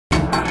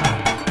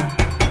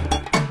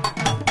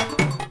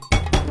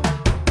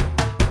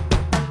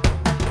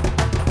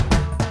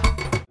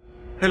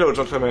Hello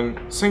gentlemen,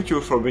 thank you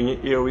for being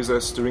here with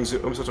us during the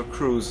Home Center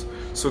Cruise.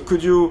 So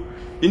could you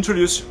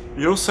introduce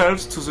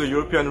yourselves to the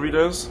European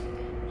readers?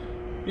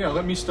 Yeah,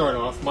 let me start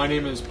off. My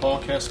name is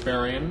Paul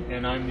Kasparian,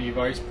 and I'm the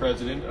Vice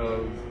President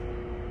of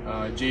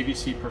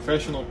JVC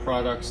Professional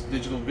Products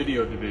Digital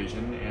Video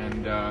Division,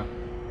 and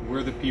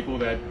we're the people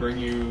that bring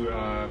you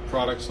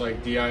products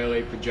like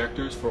DILA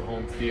projectors for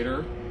home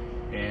theater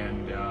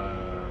and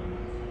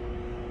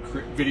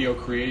video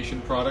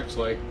creation products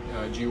like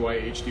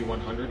GY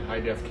HD100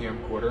 high-def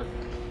camcorder.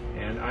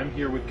 And I'm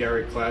here with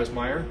Gary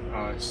Klasmeyer,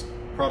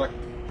 Product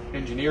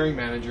Engineering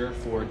Manager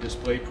for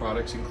display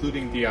products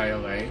including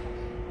DILA,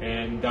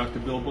 and Dr.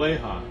 Bill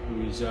Bleha,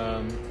 who's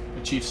the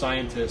Chief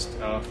Scientist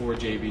for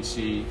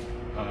JVC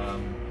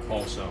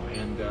also.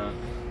 And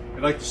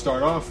I'd like to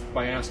start off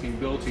by asking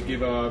Bill to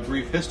give a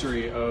brief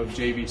history of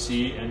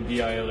JVC and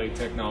DILA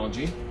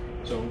technology.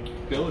 So,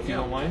 Bill, if you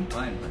don't mind.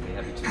 Fine, I'd be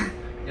happy to.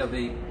 Yeah,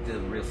 the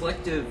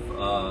reflective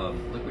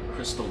liquid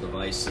crystal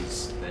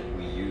devices that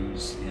we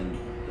use in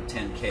the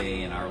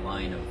 10K and our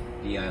line of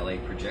DILA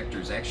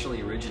projectors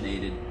actually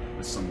originated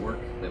with some work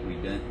that we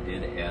did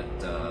at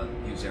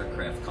Hughes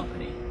Aircraft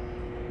Company.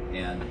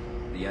 And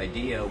the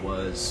idea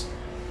was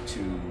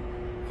to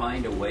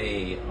find a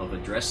way of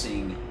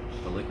addressing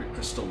the liquid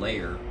crystal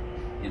layer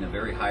in a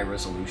very high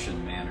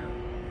resolution manner.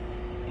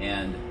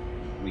 And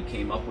we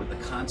came up with the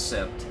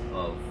concept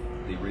of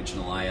the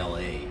original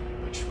ILA,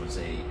 which was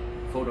a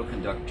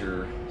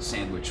photoconductor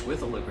sandwich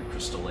with a liquid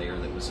crystal layer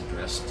that was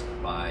addressed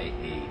by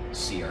a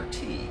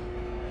CRT.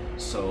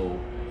 So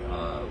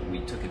we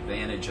took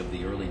advantage of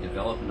the early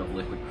development of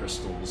liquid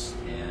crystals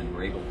and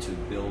were able to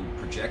build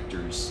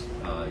projectors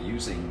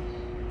using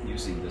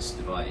this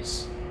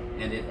device.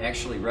 And it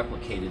actually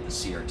replicated the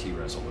CRT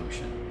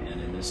resolution. And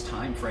in this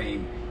time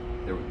frame,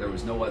 there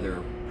was no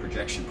other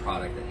projection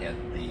product that had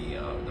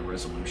the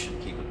resolution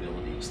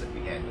capabilities that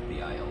we had with the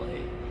ILA.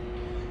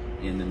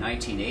 In the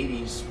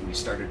 1980s, we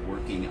started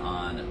working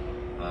on,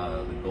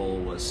 the goal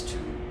was to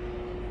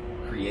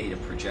create a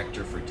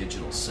projector for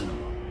digital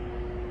cinema.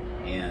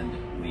 And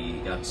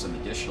we got some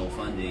additional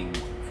funding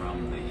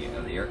from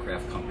the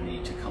aircraft company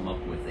to come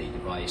up with a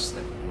device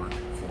that would work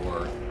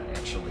for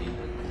actually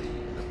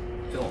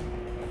the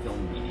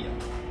film medium.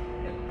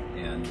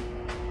 And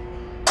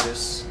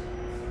this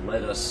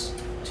led us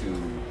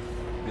to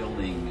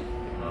building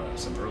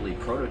some early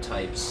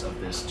prototypes of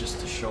this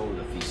just to show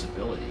the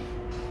feasibility.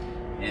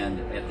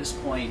 And at this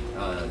point,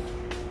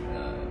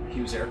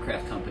 Hughes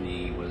Aircraft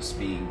Company was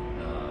being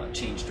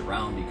changed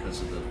around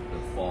because of the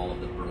fall of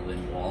the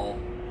Berlin Wall.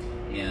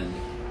 And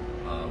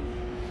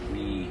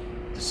we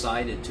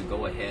decided to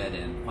go ahead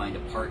and find a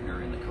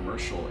partner in the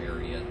commercial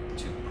area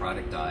to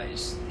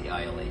productize the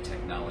ILA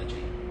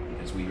technology,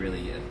 because we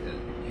really,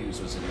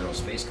 Hughes was an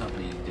aerospace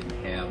company and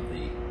didn't have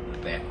the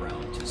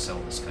background to sell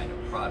this kind of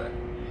product.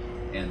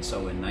 And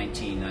so in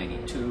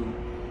 1992,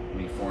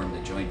 we formed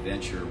a joint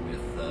venture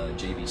with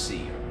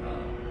JVC,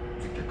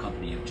 Victor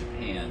Company of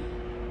Japan,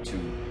 to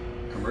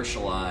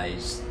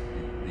commercialize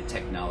the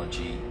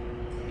technology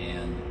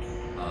and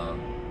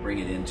bring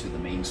it into the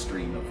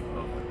mainstream of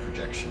the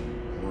projection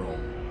world.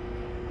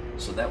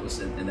 So that was,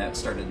 and that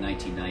started in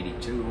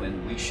 1992,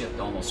 and we shipped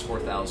almost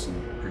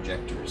 4,000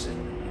 projectors in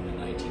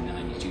the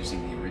 1990s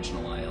using the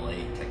original ILA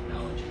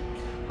technology.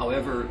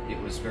 However, it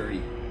was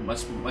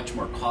much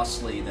more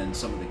costly than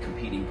some of the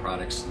competing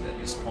products. At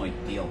this point,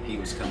 DLP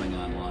was coming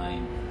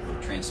online, or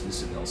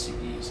transmissive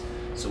LCDs.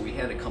 So we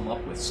had to come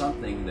up with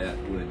something that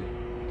would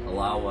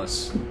allow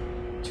us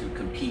to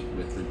compete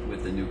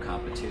with the new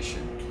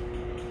competition.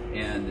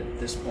 And at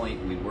this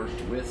point, we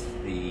worked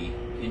with the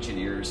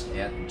engineers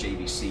at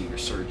JVC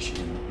Research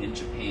in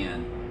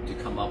Japan to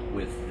come up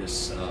with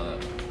this,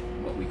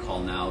 what we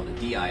call now the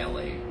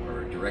DILA,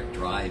 or direct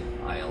drive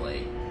ILA,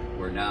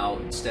 where now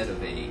instead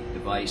of a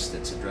device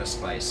that's addressed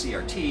by a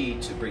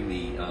CRT to bring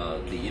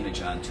the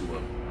image onto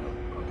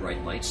a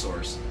bright light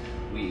source,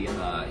 we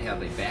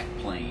have a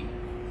backplane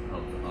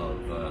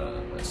of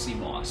a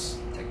CMOS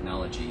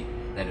technology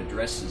that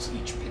addresses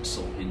each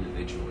pixel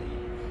individually.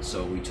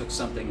 So we took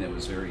something that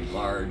was very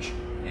large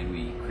and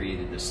we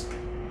created this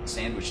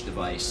sandwich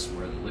device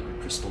where the liquid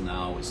crystal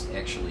now is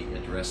actually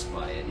addressed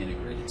by an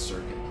integrated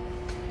circuit.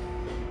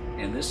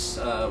 And this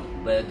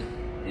led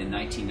in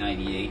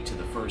 1998 to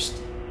the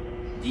first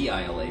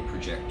DILA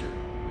projector,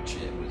 which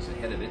it was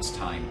ahead of its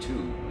time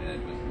too,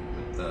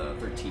 with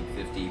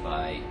 1350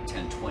 by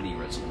 1020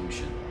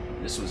 resolution.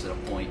 This was at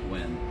a point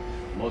when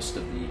most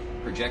of the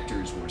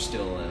projectors were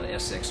still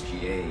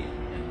SXGA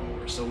and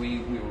lower. So we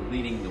were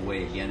leading the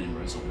way again in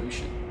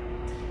resolution.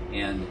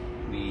 And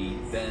we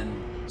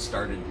then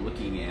started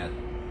looking at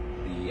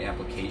the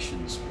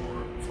applications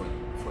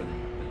for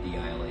the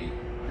DILA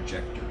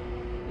projector.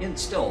 And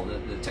still,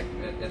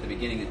 at the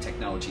beginning, the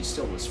technology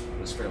still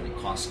was fairly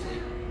costly.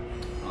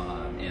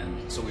 And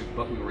so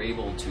but we were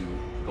able to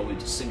go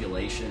into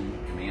simulation,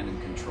 command and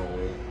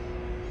control,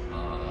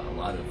 a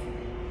lot of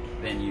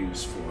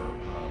venues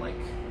for like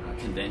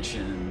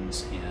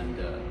conventions and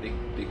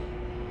big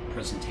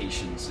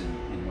presentations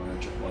in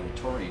large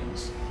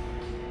auditoriums.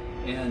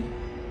 And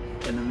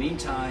in the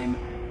meantime,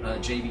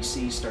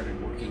 JVC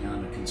started working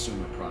on a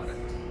consumer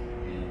product,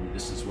 and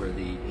this is where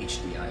the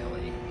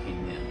HDILA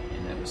came in,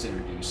 and that was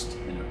introduced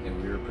in a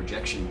rear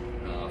projection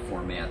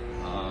format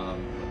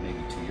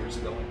maybe 2 years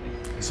ago, I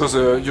think.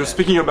 So you're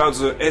speaking about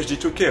the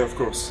HD2K, of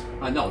course.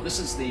 No, this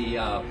is the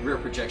rear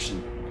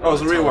projection. Oh,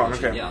 the rear one,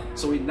 television. okay. Yeah.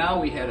 So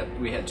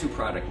we had two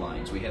product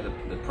lines. We had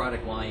the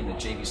product line that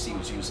JVC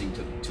was using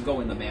to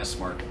go in the mass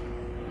market,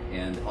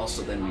 and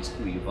also then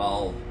we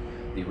evolved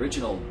the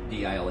original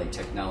DILA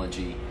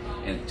technology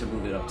and to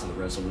move it up to the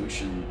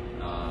resolution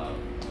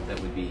that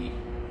would be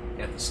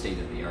at the state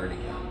of the art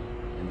again.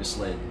 And this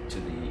led to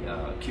the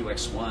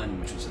QX1,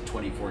 which was a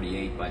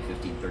 2048 by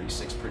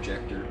 1536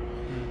 projector,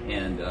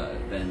 and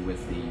then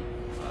with the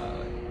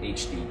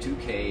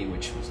HD2K,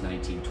 which was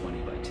 1920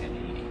 by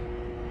 1080.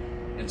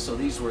 And so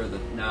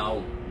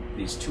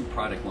these two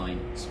product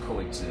lines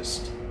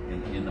coexist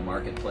in the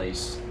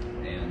marketplace,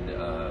 and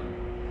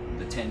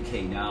the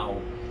 10K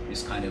now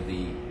is kind of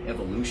the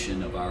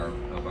evolution of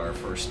our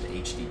first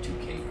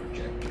HD2K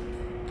projector.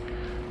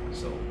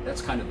 So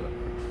that's kind of a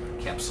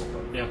capsule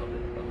of the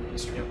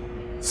history. Yep.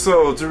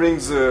 So during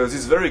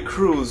this very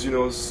cruise,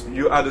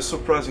 you had a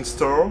surprising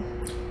store,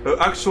 an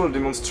actual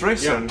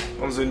demonstration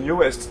on the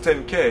newest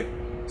 10K.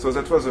 So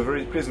that was a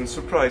very pleasant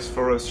surprise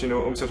for us,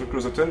 Home Theater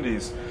Cruise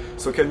attendees.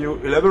 So can you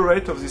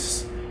elaborate of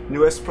this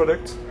newest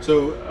product?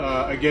 So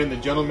again, the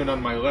gentleman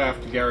on my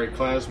left, Gary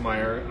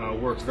Klasmeyer,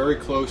 works very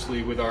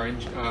closely with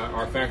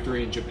our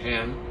factory in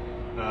Japan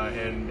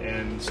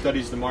and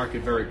studies the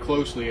market very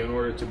closely in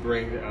order to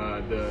bring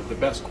the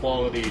best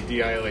quality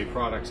DILA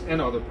products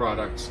and other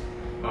products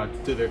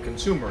to the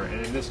consumer,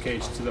 and in this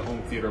case to the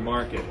home theater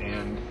market.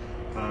 And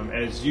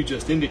as you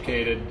just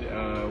indicated,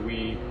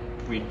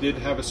 we did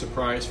have a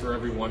surprise for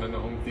everyone on the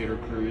home theater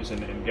cruise,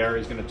 and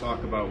Gary's going to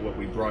talk about what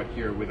we brought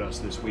here with us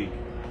this week.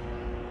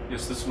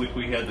 Yes, this week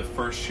we had the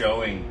first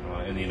showing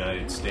in the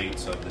United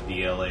States of the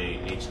DLA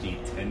HD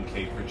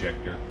 10K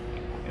projector,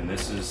 and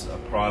this is a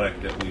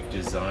product that we've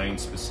designed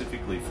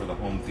specifically for the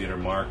home theater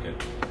market.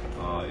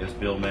 As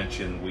Bill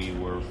mentioned, we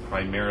were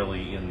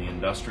primarily in the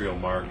industrial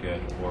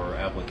market or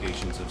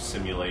applications of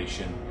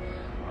simulation,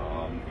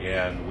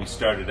 and we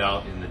started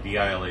out in the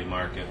DILA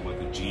market with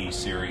the G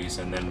series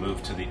and then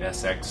moved to the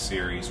SX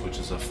series, which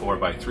is a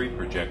 4x3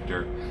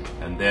 projector,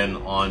 and then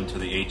on to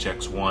the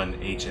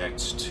HX1,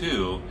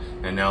 HX2,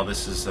 and now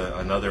this is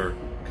another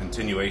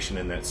continuation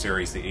in that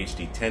series, the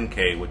HD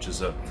 10K, which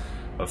is a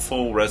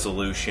full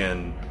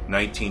resolution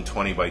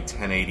 1920 by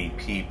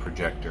 1080p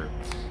projector.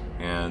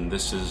 And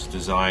this is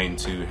designed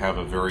to have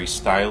a very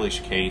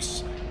stylish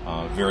case,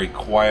 very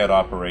quiet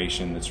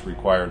operation that's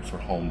required for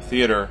home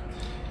theater,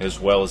 as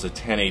well as a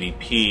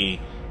 1080p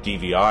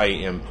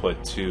DVI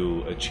input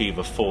to achieve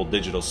a full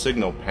digital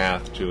signal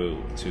path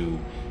to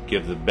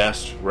give the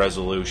best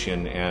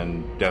resolution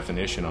and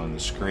definition on the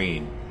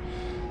screen.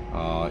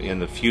 In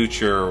the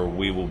future,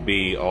 we will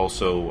be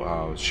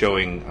also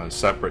showing a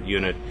separate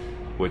unit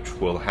which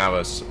will have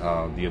us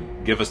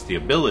give us the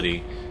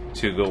ability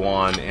to go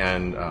on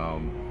and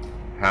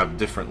have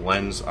different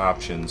lens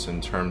options in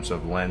terms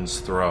of lens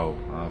throw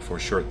for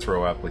short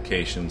throw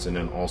applications, and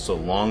then also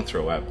long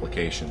throw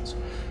applications.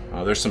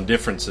 There's some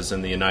differences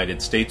in the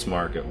United States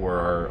market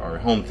where our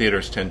home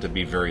theaters tend to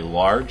be very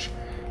large,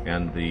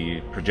 and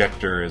the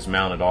projector is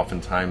mounted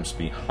oftentimes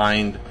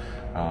behind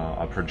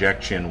a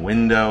projection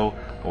window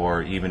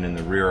or even in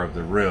the rear of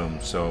the room,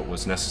 so it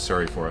was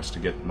necessary for us to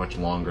get much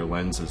longer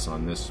lenses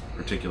on this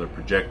particular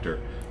projector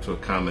to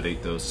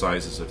accommodate those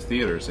sizes of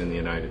theaters in the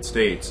United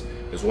States,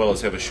 as well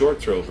as have a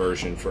short throw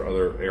version for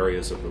other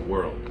areas of the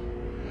world.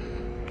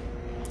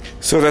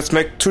 So let's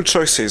make two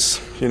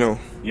choices,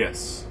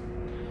 Yes.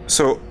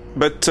 So,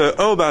 but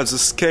how about the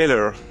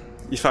scaler,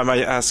 if I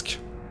may ask?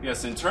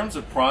 Yes, in terms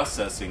of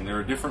processing, there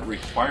are different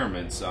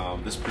requirements.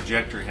 This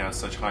projector has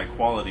such high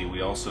quality,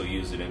 we also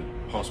use it in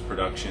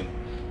post-production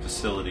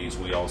facilities.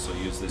 We also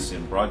use this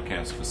in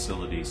broadcast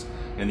facilities.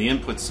 And the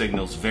input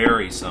signals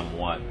vary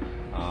somewhat.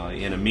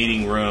 In a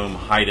meeting room,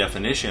 high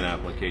definition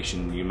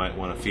application, you might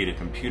want to feed a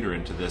computer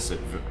into this at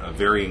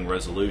varying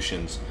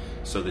resolutions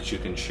so that you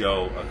can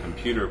show a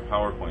computer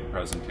PowerPoint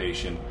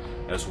presentation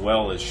as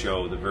well as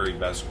show the very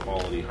best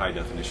quality high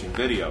definition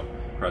video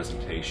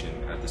presentation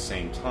at the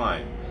same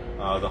time.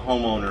 The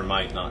homeowner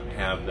might not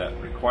have that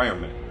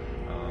requirement,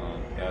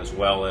 as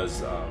well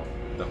as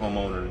the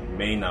homeowner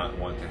may not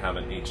want to have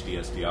an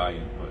HDSDI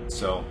input.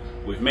 So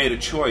we've made a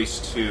choice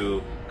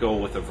to go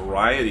with a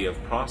variety of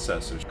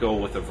processors, go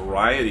with a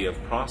variety of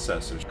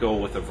processors, go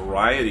with a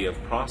variety of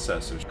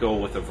processors, go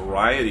with a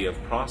variety of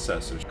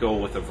processors, go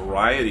with a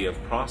variety of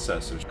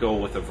processors, go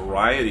with a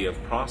variety of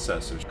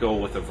processors, go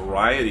with a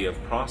variety of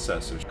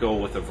processors, go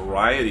with a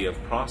variety of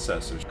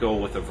processors, go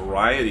with a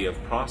variety of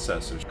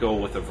processors,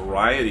 go with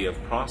a variety of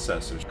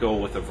processors, go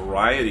with a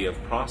variety of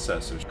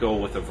processors,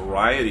 go with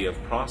a variety of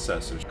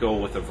processors, go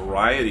with a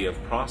variety of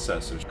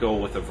processors, go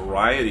with a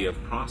variety of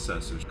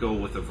processors, go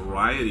with a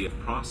variety of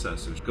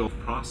processors, go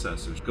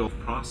processors, go processors, go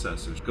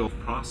processors, go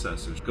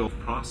processors, go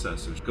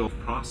processors, go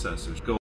processors, go